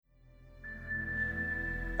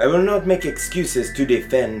I will not make excuses to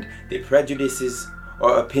defend the prejudices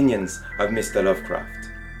or opinions of Mr. Lovecraft.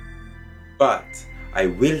 But I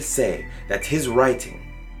will say that his writing,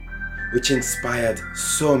 which inspired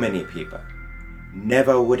so many people,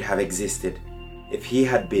 never would have existed if he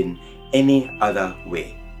had been any other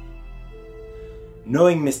way.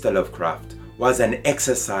 Knowing Mr. Lovecraft was an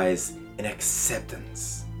exercise in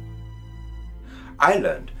acceptance. I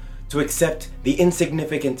learned to accept the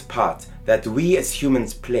insignificant part that we as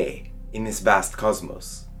humans play in this vast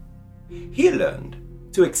cosmos. He learned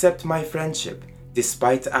to accept my friendship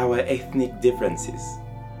despite our ethnic differences.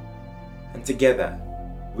 And together,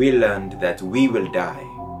 we learned that we will die,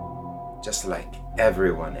 just like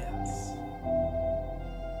everyone else.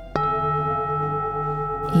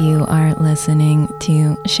 You are listening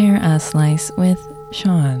to Share a Slice with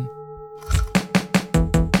Sean.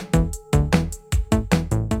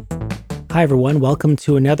 Hi everyone, welcome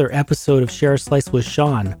to another episode of Share a Slice with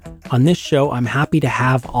Sean. On this show, I'm happy to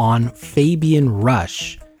have on Fabian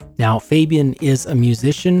Rush. Now, Fabian is a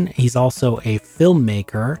musician, he's also a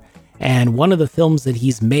filmmaker, and one of the films that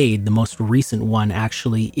he's made, the most recent one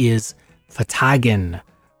actually, is Fhtagn,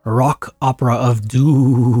 Rock Opera of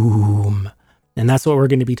Dooom. And that's what we're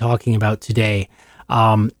going to be talking about today.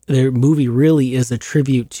 The movie really is a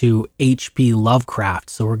tribute to H.P. Lovecraft.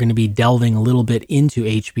 So we're going to be delving a little bit into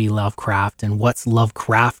H.P. Lovecraft and what's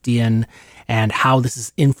Lovecraftian and how this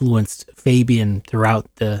has influenced Fabian throughout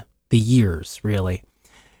the years, really.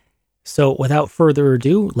 So without further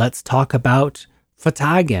ado, let's talk about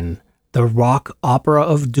Fhtagn, the Rock Opera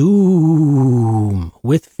of Doom,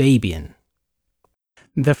 with Fabian.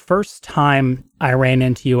 The first time I ran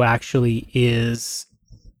into you actually is...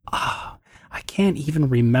 I can't even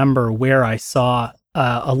remember where I saw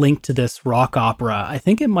a link to this rock opera. I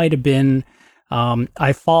think it might have been,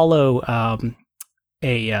 I follow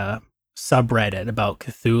a subreddit about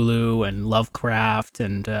Cthulhu and Lovecraft,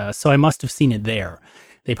 and so I must have seen it there.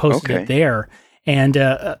 They posted it there. And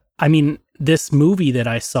I mean, this movie that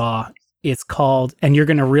I saw, it's called, and you're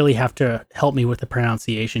going to really have to help me with the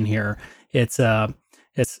pronunciation here. It's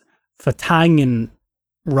Fhtagn,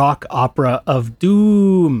 Rock Opera of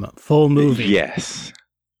Doom, full movie. Yes.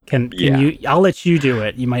 Can you? I'll let you do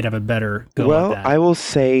it. You might have a better go Well, at that. I will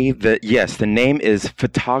say that, yes, the name is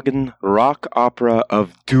Fhtagn, Rock Opera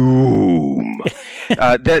of Doom.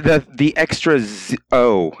 The extra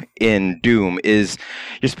O in Doom is,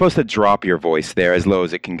 you're supposed to drop your voice there as low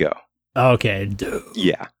as it can go. Okay, Doom.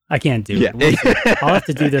 Yeah. I can't do it. I'll have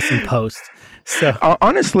to do this in post. So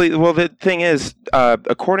honestly, well, the thing is,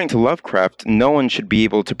 according to Lovecraft, no one should be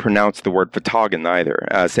able to pronounce the word Fhtagn either.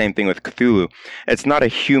 Same thing with Cthulhu. It's not a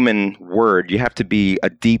human word. You have to be a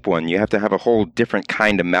deep one. You have to have a whole different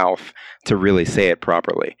kind of mouth to really say it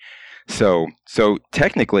properly. So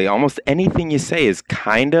technically, almost anything you say is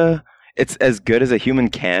it's as good as a human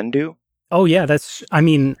can do. Oh, yeah,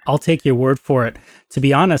 I'll take your word for it. To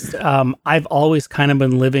be honest, I've always kind of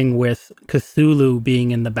been living with Cthulhu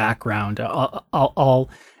being in the background. I'll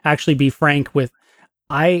actually be frank with,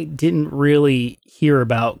 I didn't really hear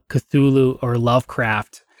about Cthulhu or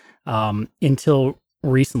Lovecraft until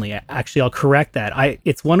recently. Actually, I'll correct that.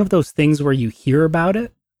 It's one of those things where you hear about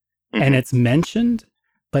it and it's mentioned,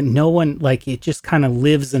 but no one, like, it just kind of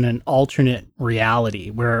lives in an alternate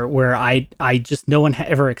reality where I just, no one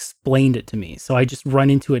ever explained it to me. So I just run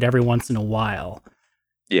into it every once in a while.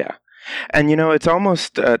 Yeah. And, it's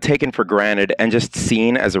almost taken for granted and just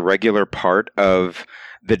seen as a regular part of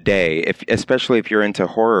the day, especially if you're into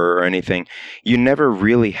horror or anything. You never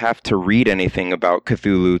really have to read anything about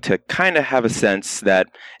Cthulhu to kind of have a sense that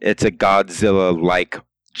it's a Godzilla-like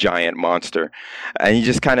giant monster, and you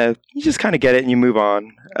just kind of get it and you move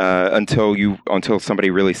on until somebody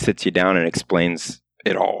really sits you down and explains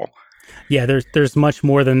it all. Yeah, there's much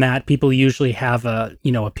more than that. People usually have a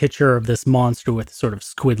picture of this monster with sort of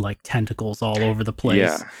squid-like tentacles all over the place.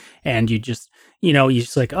 Yeah. And you just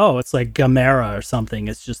like, oh, it's like Gamera or something.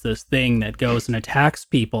 It's just this thing that goes and attacks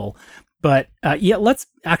people. But let's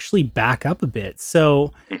actually back up a bit.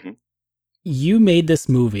 So you made this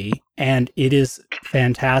movie, and it is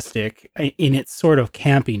fantastic in its sort of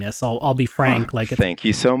campiness. I'll be frank. Thank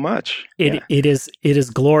you so much. It is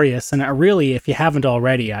glorious, and really, if you haven't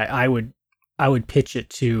already, I would pitch it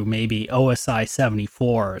to maybe OSI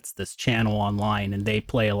 74. It's this channel online, and they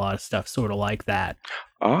play a lot of stuff sort of like that.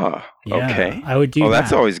 Ah, yeah, okay. I would do that. Well,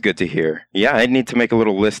 that's always good to hear. Yeah, I need to make a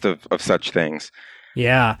little list of such things.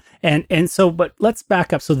 Yeah, and so, but let's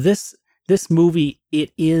back up. So this movie,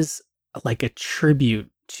 it is like a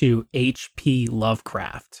tribute to H.P.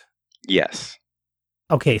 Lovecraft. Yes.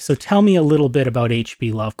 Okay, so tell me a little bit about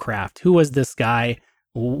H.P. Lovecraft. Who was this guy?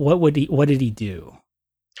 What did he do?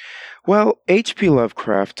 Well, H.P.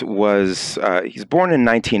 Lovecraft he's born in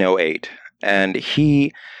 1908, and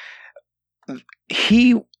he,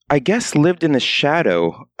 I guess, lived in the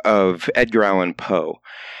shadow of Edgar Allan Poe,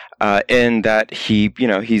 in that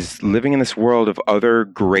he's living in this world of other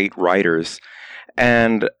great writers,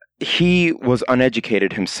 and he was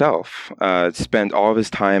uneducated himself, spent all of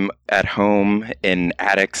his time at home in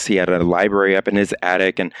attics. He had a library up in his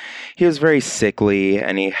attic, and he was very sickly,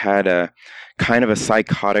 and he had a kind of a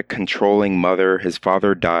psychotic, controlling mother. His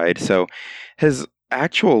father died, so his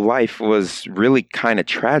actual life was really kind of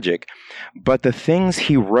tragic, but the things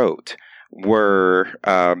he wrote were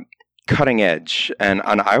cutting edge, and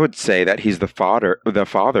I would say that he's the father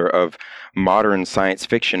of modern science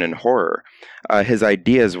fiction and horror. His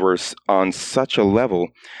ideas were on such a level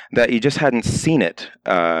that you just hadn't seen it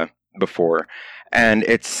before, and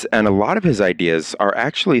a lot of his ideas are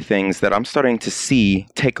actually things that I'm starting to see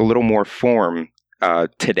take a little more form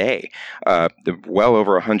today, well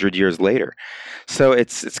over 100 years later. So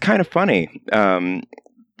it's kind of funny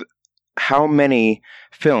how many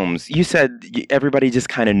films. You said everybody just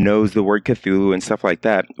kind of knows the word Cthulhu and stuff like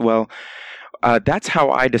that. Well, that's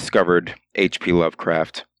how I discovered H.P.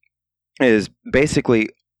 Lovecraft. Is basically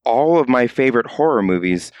all of my favorite horror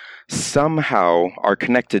movies somehow are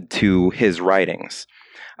connected to his writings.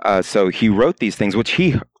 So he wrote these things, which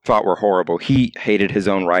he thought were horrible. He hated his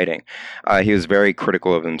own writing. He was very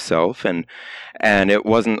critical of himself, and it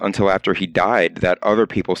wasn't until after he died that other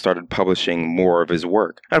people started publishing more of his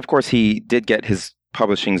work. And of course, he did get his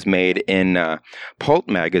publishings made in pulp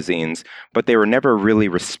magazines, but they were never really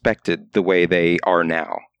respected the way they are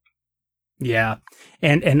now. Yeah.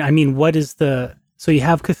 And I mean, so you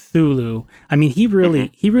have Cthulhu. I mean, he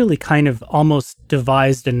really kind of almost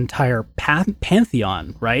devised an entire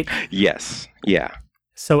pantheon, right? Yes. Yeah.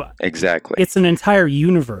 So exactly, it's an entire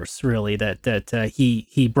universe, really, that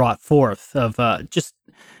he brought forth of just.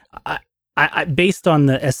 I based on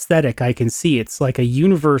the aesthetic, I can see it's like a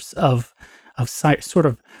universe of sort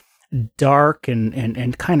of dark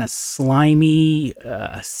and kind of slimy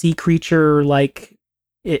sea creature like.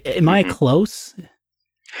 Am I close?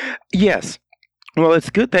 Yes. Well,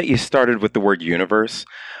 it's good that you started with the word universe,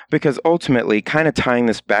 because ultimately, kind of tying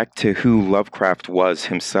this back to who Lovecraft was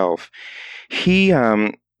himself, he,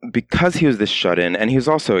 because he was this shut-in, and he was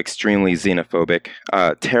also extremely xenophobic,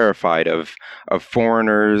 terrified of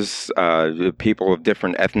foreigners, people of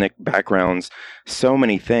different ethnic backgrounds, so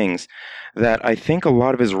many things, that I think a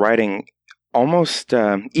lot of his writing almost,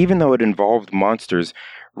 even though it involved monsters,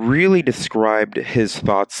 really described his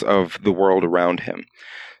thoughts of the world around him.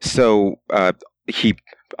 So I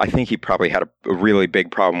think he probably had a really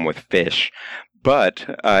big problem with fish. But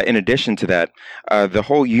in addition to that, the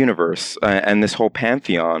whole universe and this whole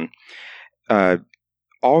pantheon,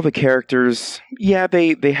 all the characters, yeah,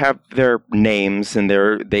 they have their names and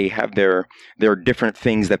they have their different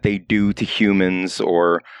things that they do to humans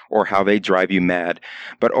or how they drive you mad.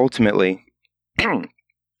 But ultimately,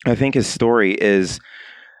 I think his story is,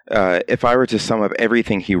 if I were to sum up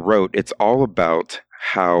everything he wrote, it's all about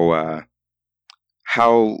how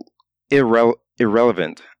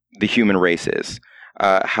irrelevant the human race is,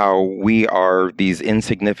 how we are these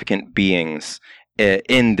insignificant beings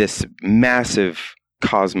in this massive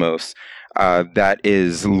cosmos that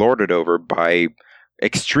is lorded over by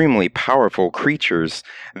extremely powerful creatures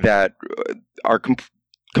that are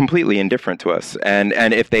completely indifferent to us, and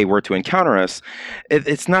if they were to encounter us,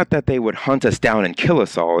 it's not that they would hunt us down and kill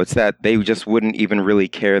us all. It's that they just wouldn't even really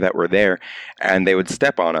care that we're there, and they would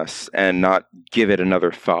step on us and not give it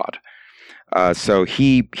another thought. So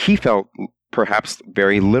he felt perhaps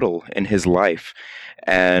very little in his life,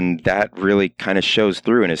 and that really kind of shows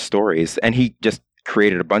through in his stories. And he just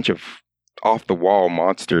created a bunch of off the wall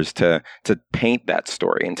monsters to paint that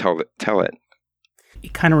story and tell it.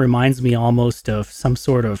 It kind of reminds me almost of some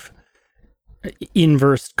sort of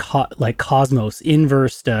inverse, Cosmos,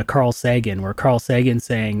 inversed Carl Sagan, where Carl Sagan's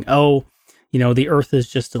saying, oh, the Earth is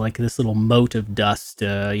just like this little mote of dust,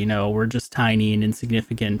 we're just tiny and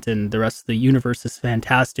insignificant, and the rest of the universe is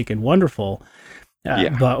fantastic and wonderful.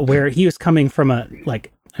 But where he was coming from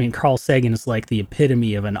Carl Sagan is like the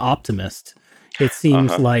epitome of an optimist. It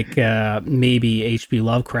seems like maybe H.P.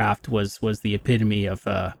 Lovecraft was the epitome of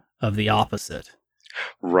the opposite.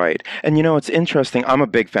 Right. And it's interesting. I'm a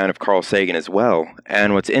big fan of Carl Sagan as well.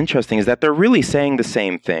 And what's interesting is that they're really saying the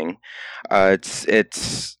same thing.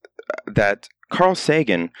 It's that Carl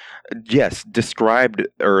Sagan, yes, described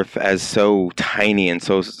Earth as so tiny and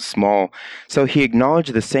so small. So he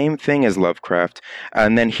acknowledged the same thing as Lovecraft,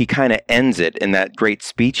 and then he kind of ends it in that great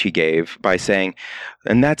speech he gave by saying,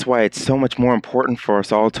 and that's why it's so much more important for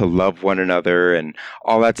us all to love one another and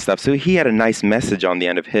all that stuff. So he had a nice message on the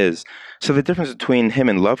end of his. So the difference between him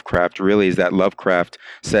and Lovecraft really is that Lovecraft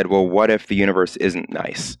said, well, what if the universe isn't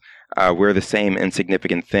nice? We're the same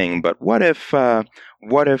insignificant thing, but what if the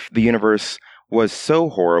universe was so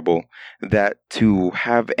horrible that to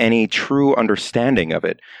have any true understanding of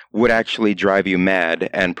it would actually drive you mad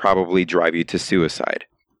and probably drive you to suicide?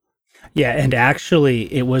 Yeah, and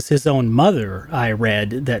actually, it was his own mother, I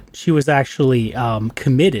read, that she was actually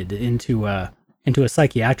committed into a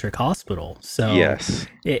psychiatric hospital. So yes,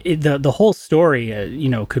 the whole story,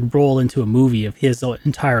 could roll into a movie of his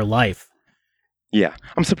entire life. Yeah,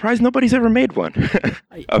 I'm surprised nobody's ever made one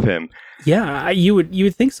of him. Yeah, you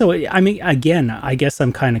would think so. I mean, again, I guess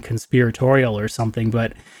I'm kind of conspiratorial or something,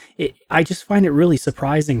 but I just find it really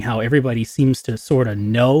surprising how everybody seems to sort of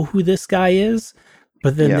know who this guy is,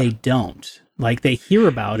 but then they don't. Like, they hear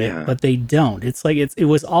about it, but they don't. It's like it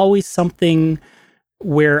was always something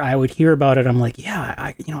where I would hear about it. I'm like, yeah,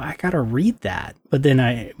 I gotta read that, but then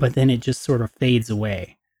it just sort of fades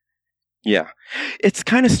away. Yeah, it's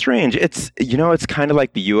kind of strange. It's kind of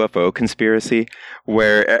like the UFO conspiracy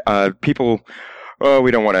where people,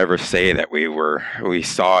 we don't want to ever say that we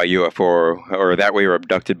saw a UFO or that we were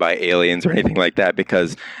abducted by aliens or anything like that,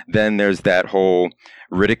 because then there's that whole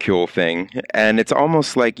ridicule thing. And it's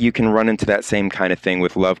almost like you can run into that same kind of thing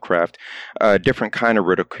with Lovecraft, a different kind of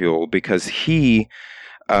ridicule, because he,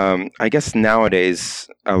 I guess nowadays,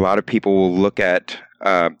 a lot of people will look at,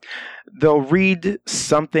 they'll read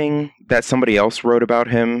something that somebody else wrote about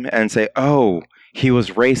him and say, oh, he was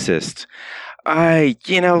racist.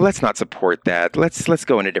 Let's not support that. Let's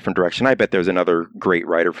go in a different direction. I bet there's another great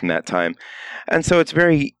writer from that time. And so it's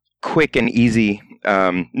very quick and easy.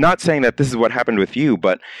 Not saying that this is what happened with you,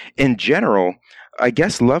 but in general, I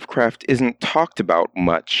guess Lovecraft isn't talked about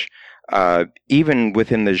much, even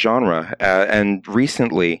within the genre. And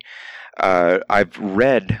recently, I've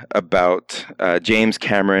read about James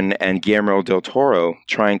Cameron and Guillermo del Toro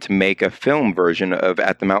trying to make a film version of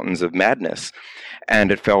At the Mountains of Madness,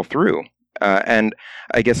 and it fell through. And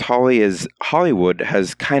I guess Hollywood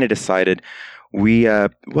has kind of decided we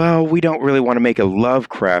don't really want to make a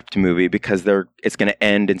Lovecraft movie because it's going to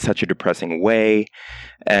end in such a depressing way,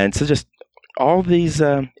 and so just all these.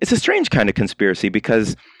 It's a strange kind of conspiracy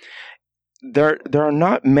because there are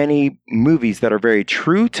not many movies that are very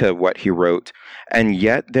true to what he wrote, and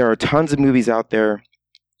yet there are tons of movies out there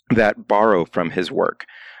that borrow from his work.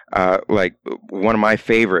 Like one of my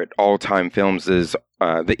favorite all-time films is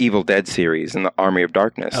the Evil Dead series and the Army of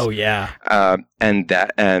Darkness. Oh yeah, and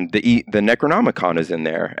the Necronomicon is in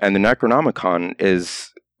there, and the Necronomicon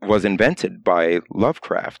was invented by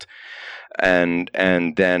Lovecraft, and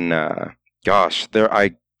then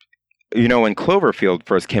when Cloverfield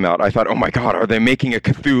first came out, I thought, oh my God, are they making a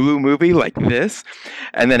Cthulhu movie like this?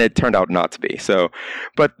 And then it turned out not to be. So,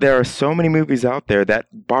 but there are so many movies out there that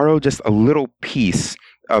borrow just a little piece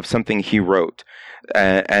of something he wrote.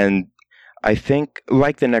 And I think,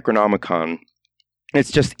 like the Necronomicon, it's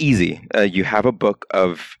just easy. You have a book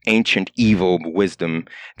of ancient evil wisdom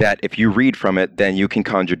that if you read from it, then you can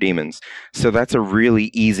conjure demons. So that's a really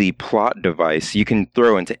easy plot device you can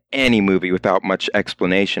throw into any movie without much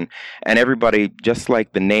explanation. And everybody, just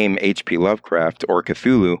like the name H.P. Lovecraft or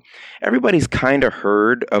Cthulhu, everybody's kind of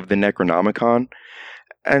heard of the Necronomicon.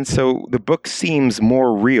 And so the book seems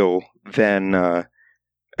more real than...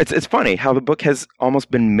 It's funny how the book has almost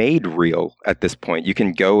been made real at this point. You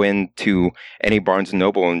can go into any Barnes &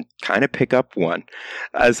 Noble and kind of pick up one.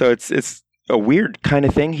 So it's a weird kind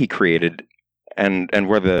of thing he created, and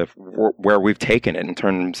where we've taken it in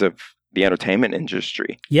terms of the entertainment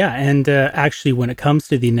industry. Yeah, and actually, when it comes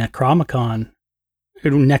to the Necronomicon.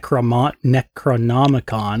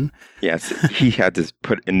 Yes, he had to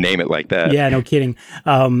name it like that. Yeah, no kidding.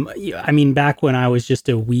 I mean, back when I was just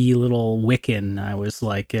a wee little Wiccan, I was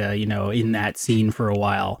like, in that scene for a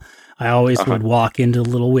while. I always would walk into the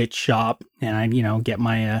little witch shop, and I'd, get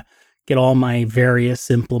all my various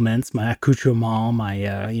implements, my accoutrement,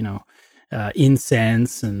 my,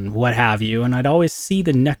 incense and what have you, and I'd always see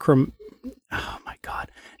the Necronomicon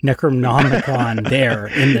there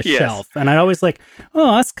in the shelf, and I'd always like,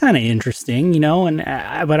 oh, that's kind of interesting,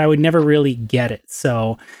 but I would never really get it.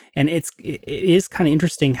 So, and it is kind of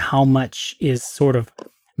interesting how much is sort of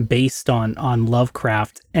based on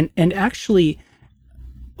Lovecraft, and actually,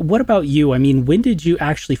 what about you? I mean, when did you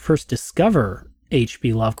actually first discover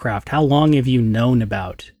H.P. Lovecraft? How long have you known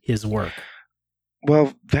about his work?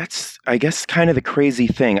 Well, that's, I guess, kind of the crazy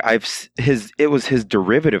thing. It was his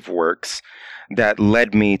derivative works that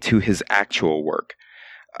led me to his actual work.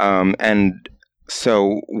 And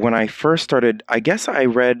so when I first started, I guess I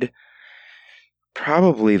read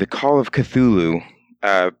probably The Call of Cthulhu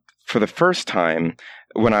for the first time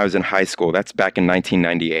when I was in high school. That's back in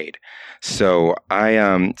 1998. So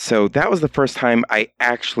so that was the first time I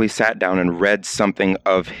actually sat down and read something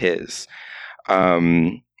of his.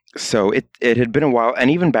 So it had been a while,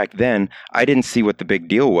 and even back then, I didn't see what the big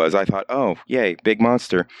deal was. I thought, oh, yay, big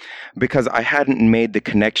monster, because I hadn't made the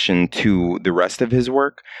connection to the rest of his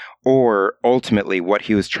work, or ultimately what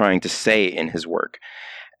he was trying to say in his work.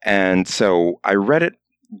 And so I read it,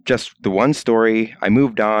 just the one story, I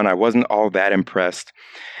moved on, I wasn't all that impressed.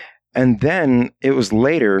 And then it was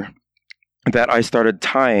later that I started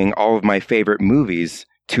tying all of my favorite movies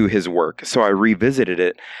to his work. So I revisited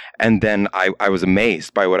it, and then I was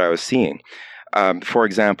amazed by what I was seeing. For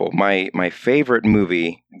example, my favorite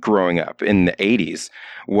movie growing up in the 80s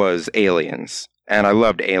was Aliens, and I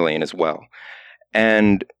loved Alien as well.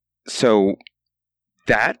 And so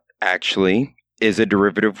that actually is a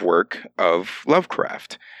derivative work of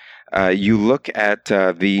Lovecraft. You look at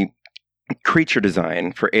the creature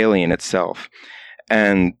design for Alien itself,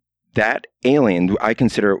 and that alien I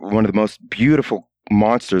consider one of the most beautiful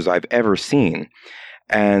monsters I've ever seen.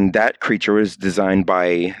 And that creature was designed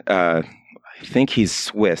by, I think he's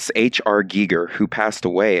Swiss, H.R. Giger, who passed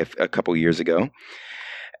away a couple years ago.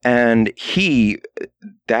 And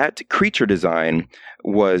that creature design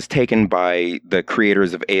was taken by the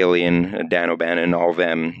creators of Alien, Dan O'Bannon and all of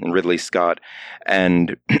them, and Ridley Scott,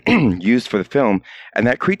 and used for the film. And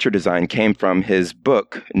that creature design came from his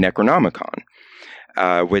book, Necronomicon,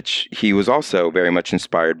 which he was also very much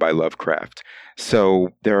inspired by Lovecraft.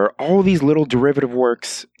 So there are all these little derivative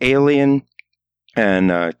works, Alien, and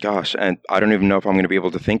and I don't even know if I'm going to be able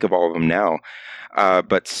to think of all of them now.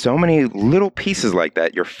 But so many little pieces like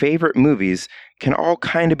that, your favorite movies can all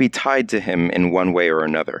kind of be tied to him in one way or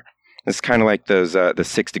another. It's kind of like those the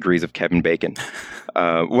 6 Degrees of Kevin Bacon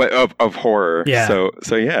of horror. Yeah. So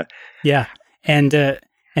yeah. Yeah, and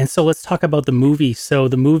so let's talk about the movie. So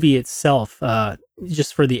the movie itself,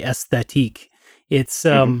 just for the aesthetique, it's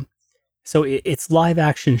so it's live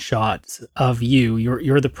action shots of you.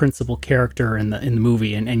 You're the principal character in the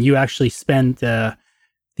movie, and you actually spend the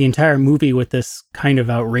entire movie with this kind of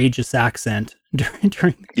outrageous accent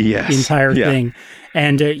during the entire thing.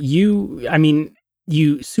 And you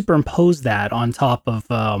superimpose that on top of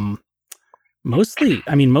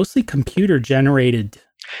mostly computer generated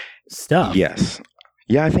stuff. Yes.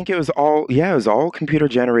 Yeah, I think it was all computer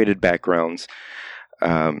generated backgrounds.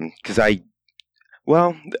 Because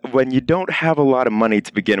when you don't have a lot of money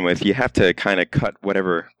to begin with, you have to kind of cut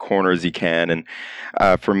whatever corners you can. And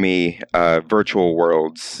for me, virtual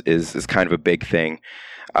worlds is kind of a big thing.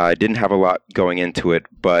 I didn't have a lot going into it,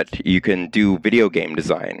 but you can do video game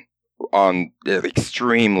design on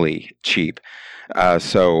extremely cheap.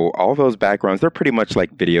 So all those backgrounds, they're pretty much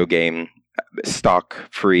like video game,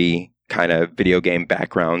 stock-free kind of video game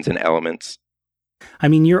backgrounds and elements. I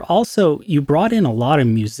mean, you brought in a lot of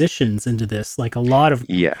musicians into this, like a lot of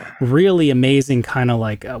really amazing kind of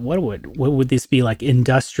like, what would this be, like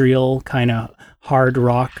industrial kind of hard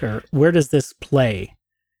rock, or where does this play?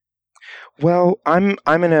 Well, I'm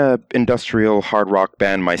in a industrial hard rock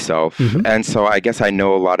band myself, and so I guess I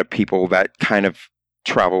know a lot of people that kind of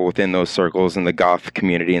travel within those circles in the goth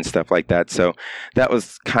community and stuff like that. So that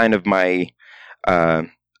was kind of my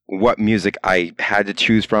what music I had to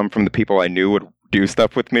choose from the people I knew would do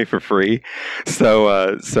stuff with me for free.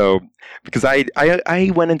 So because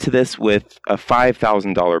I went into this with a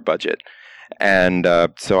 $5,000 budget, and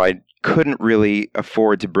so I couldn't really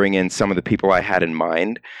afford to bring in some of the people I had in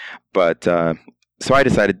mind, but so I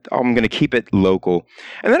decided I'm going to keep it local.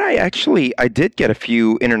 And then I did get a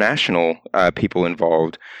few international people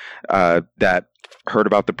involved that heard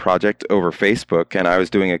about the project over Facebook, and I was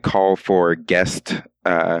doing a call for guest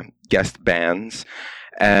bands.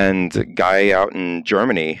 And a guy out in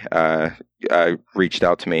Germany reached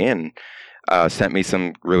out to me and sent me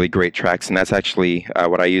some really great tracks. And that's actually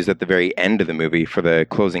what I used at the very end of the movie for the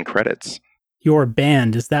closing credits. Your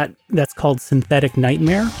band, that's called Synthetic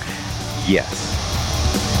Nightmare? Yes.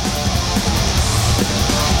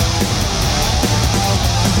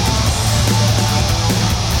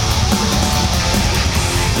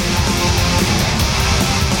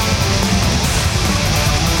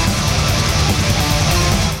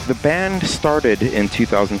 The band started in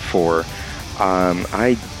 2004.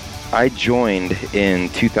 I joined in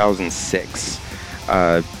 2006.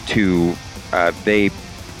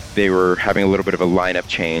 they were having a little bit of a lineup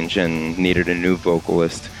change and needed a new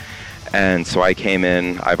vocalist. And so I came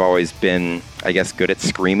in. I've always been, I guess, good at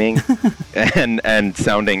screaming and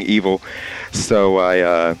sounding evil.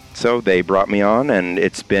 So they brought me on, and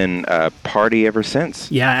it's been a party ever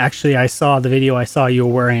since. Yeah, actually, I saw the video. I saw you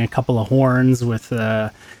were wearing a couple of horns with,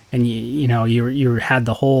 and you had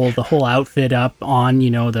the whole outfit up on.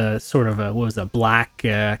 The sort of a black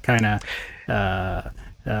kind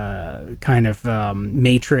of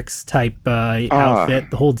Matrix type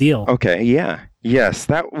outfit. The whole deal. Okay, yeah. Yes,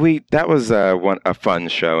 that was a fun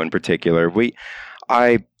show in particular. We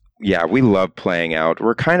love playing out.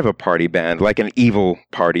 We're kind of a party band, like an evil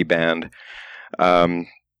party band.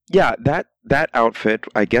 That outfit,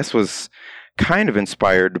 I guess, was kind of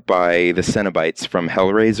inspired by the Cenobites from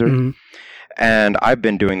Hellraiser. Mm-hmm. And I've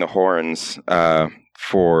been doing the horns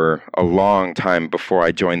for a long time before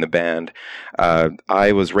I joined the band.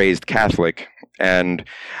 I was raised Catholic, and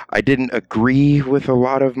I didn't agree with a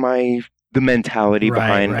lot of the mentality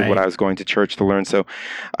behind what I was going to church to learn. So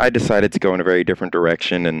I decided to go in a very different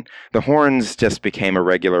direction, and the horns just became a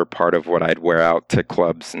regular part of what I'd wear out to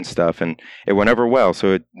clubs and stuff, and it went over well.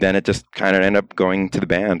 So then it just kind of ended up going to the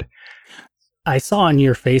band. I saw on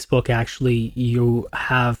your Facebook, actually, you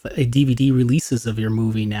have a DVD releases of your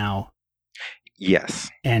movie now. Yes.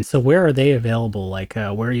 And so where are they available? Like,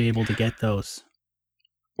 where are you able to get those?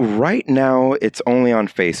 Right now, it's only on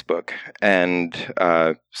Facebook, and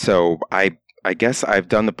so I guess I've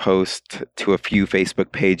done the post to a few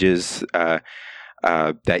Facebook pages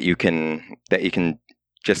that you can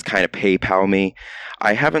just kind of PayPal me.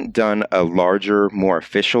 I haven't done a larger, more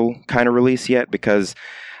official kind of release yet because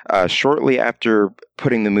shortly after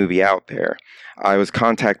putting the movie out there, I was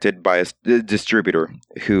contacted by a distributor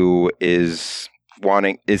who is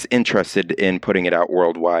interested in putting it out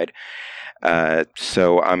worldwide.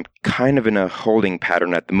 So I'm kind of in a holding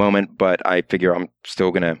pattern at the moment, but I figure I'm still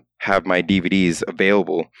going to have my DVDs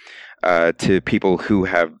available to people who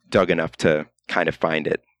have dug enough to kind of find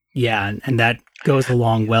it. Yeah, and that goes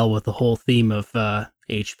along well with the whole theme of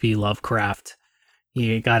H.P. Lovecraft.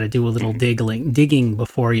 You got to do a little digging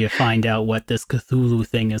before you find out what this Cthulhu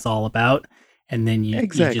thing is all about, and then you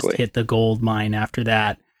just hit the gold mine after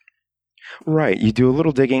that. Right, you do a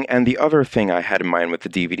little digging, and the other thing I had in mind with the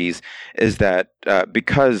DVDs is that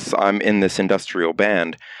because I'm in this industrial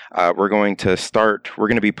band, we're going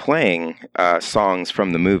to be playing songs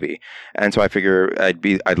from the movie, and so I figure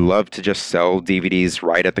I'd love to just sell DVDs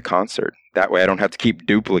right at the concert. That way I don't have to keep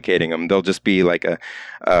duplicating them. They'll just be like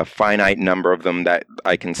a finite number of them that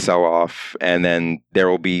I can sell off, and then there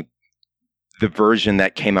will be the version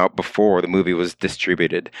that came out before the movie was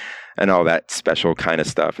distributed and all that special kind of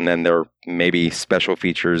stuff. And then there may be special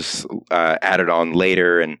features added on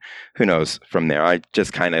later, and who knows from there. I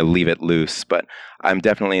just kind of leave it loose, but I'm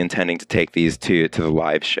definitely intending to take these to the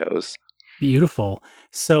live shows. Beautiful.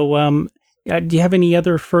 So do you have any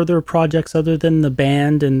other further projects other than the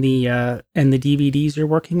band and the DVDs you're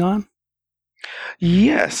working on?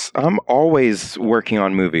 Yes, I'm always working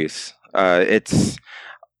on movies. It's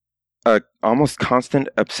a almost constant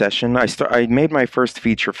obsession. I made my first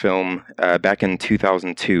feature film back in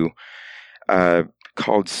 2002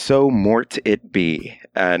 called So Mort It Be,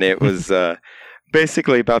 and it was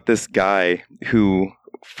basically about this guy who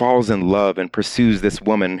falls in love and pursues this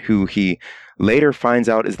woman who he later finds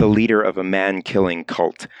out is the leader of a man-killing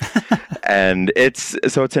cult. And it's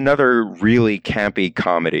another really campy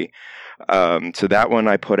comedy. So that one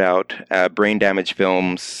I put out. Brain Damage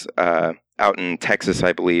Films out in Texas,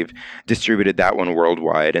 I believe, distributed that one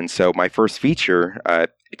worldwide. And so my first feature,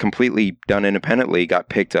 completely done independently, got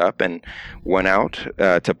picked up and went out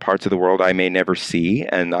to parts of the world I may never see.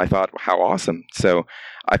 And I thought, how awesome. So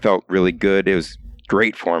I felt really good. It was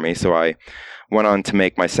great for me. So I went on to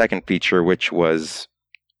make my second feature, which was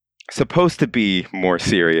supposed to be more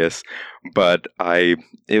serious, but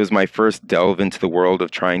it was my first delve into the world of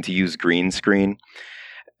trying to use green screen.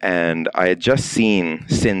 And I had just seen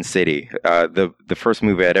Sin City, the first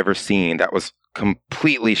movie I'd ever seen that was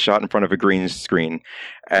completely shot in front of a green screen.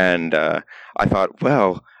 And I thought,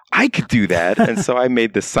 well, I could do that. And so I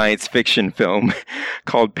made this science fiction film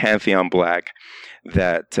called Pantheon Black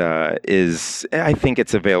that I think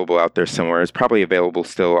it's available out there somewhere. It's probably available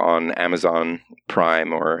still on Amazon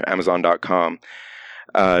Prime or Amazon.com.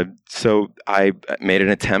 So I made an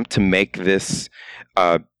attempt to make this.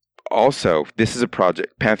 Also, this is a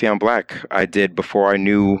project, Pantheon Black, I did before I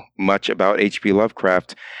knew much about H.P.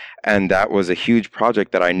 Lovecraft, and that was a huge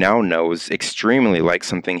project that I now know is extremely like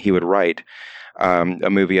something he would write. A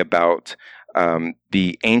movie about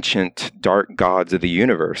the ancient dark gods of the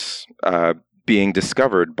universe being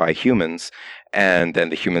discovered by humans, and then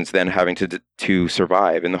the humans then having to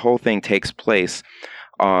survive. And the whole thing takes place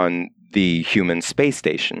on the human space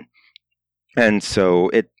station. And so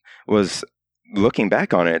it was, looking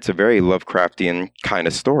back on it, it's a very Lovecraftian kind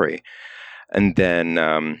of story. And then,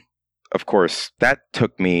 of course, that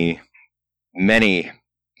took me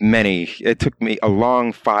it took me a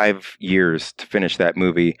long 5 years to finish that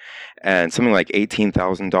movie, and something like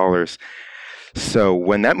 $18,000. So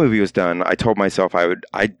when that movie was done, I told myself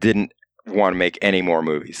I didn't want to make any more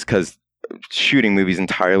movies, because shooting movies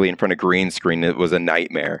entirely in front of green screen, it was a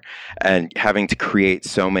nightmare, and having to create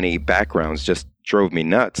so many backgrounds just drove me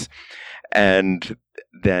nuts. And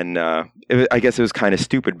then I guess it was kind of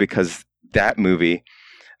stupid, because that movie,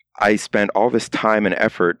 I spent all this time and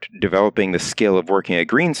effort developing the skill of working a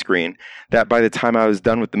green screen, that by the time I was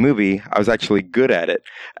done with the movie, I was actually good at it,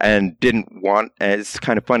 and didn't want, it's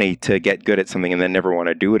kind of funny to get good at something and then never want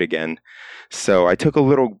to do it again. So I took a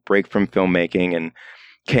little break from filmmaking and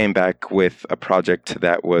came back with a project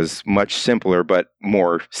that was much simpler but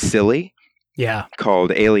more silly. Yeah.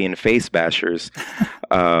 Called Alien Face Bashers.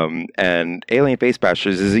 And Alien Face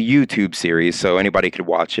Bashers is a YouTube series, so anybody could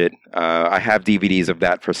watch it. I have DVDs of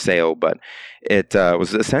that for sale, but it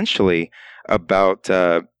was essentially about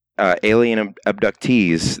alien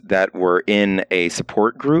abductees that were in a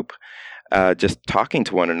support group, just talking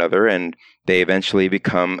to one another, and they eventually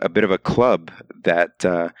become a bit of a club that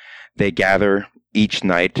they gather each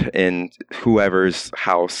night in whoever's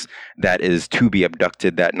house that is to be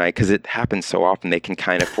abducted that night, because it happens so often they can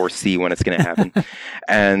kind of foresee when it's going to happen.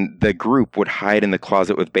 And the group would hide in the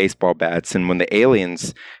closet with baseball bats, and when the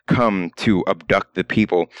aliens come to abduct the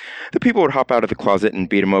people would hop out of the closet and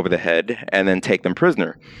beat them over the head and then take them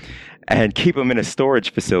prisoner and keep them in a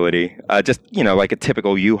storage facility, just, like a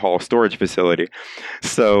typical U-Haul storage facility.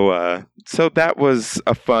 So that was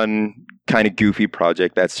a fun, kind of goofy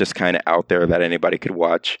project that's just kind of out there that anybody could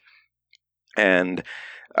watch. And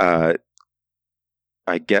Fhtagn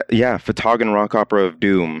Rock Opera of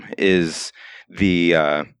Doom is the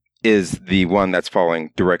one that's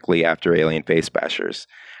falling directly after Alien Face Bashers.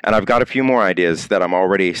 And I've got a few more ideas that I'm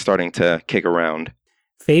already starting to kick around.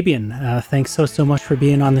 Fabian, thanks so much for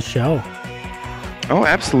being on the show. Oh,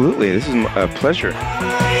 absolutely. This is a pleasure.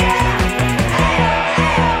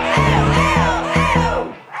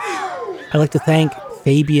 I'd like to thank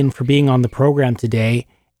Fabian for being on the program today,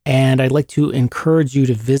 and I'd like to encourage you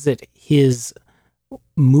to visit his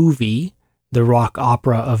movie, The Rock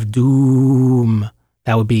Opera of Doom.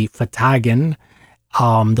 That would be Fhtagn.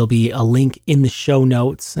 There'll be a link in the show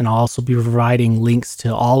notes, and I'll also be providing links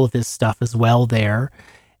to all of his stuff as well there.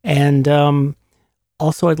 And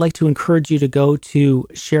also, I'd like to encourage you to go to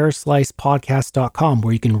shareslicepodcast.com,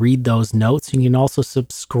 where you can read those notes. You can also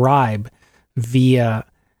subscribe via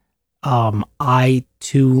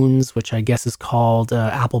iTunes, which I guess is called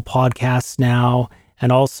Apple Podcasts now,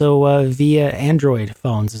 and also via Android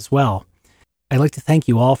phones as well. I'd like to thank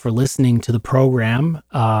you all for listening to the program.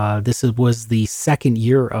 This was the second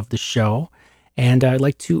year of the show, and I'd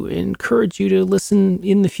like to encourage you to listen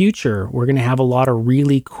in the future. We're going to have a lot of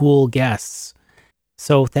really cool guests.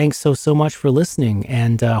 So thanks so much for listening,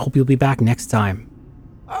 and hope you'll be back next time.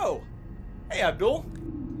 Oh, hey Abdul.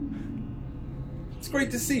 It's great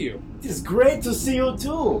to see you. It is great to see you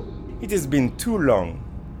too. It has been too long.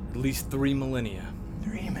 At least 3 millennia.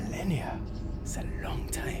 3 millennia? It's a long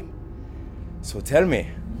time. So tell me,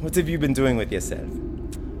 what have you been doing with yourself?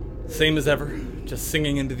 Same as ever, just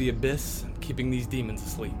singing into the abyss and keeping these demons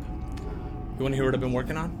asleep. You want to hear what I've been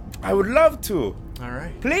working on? I would love to. All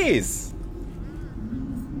right. Please.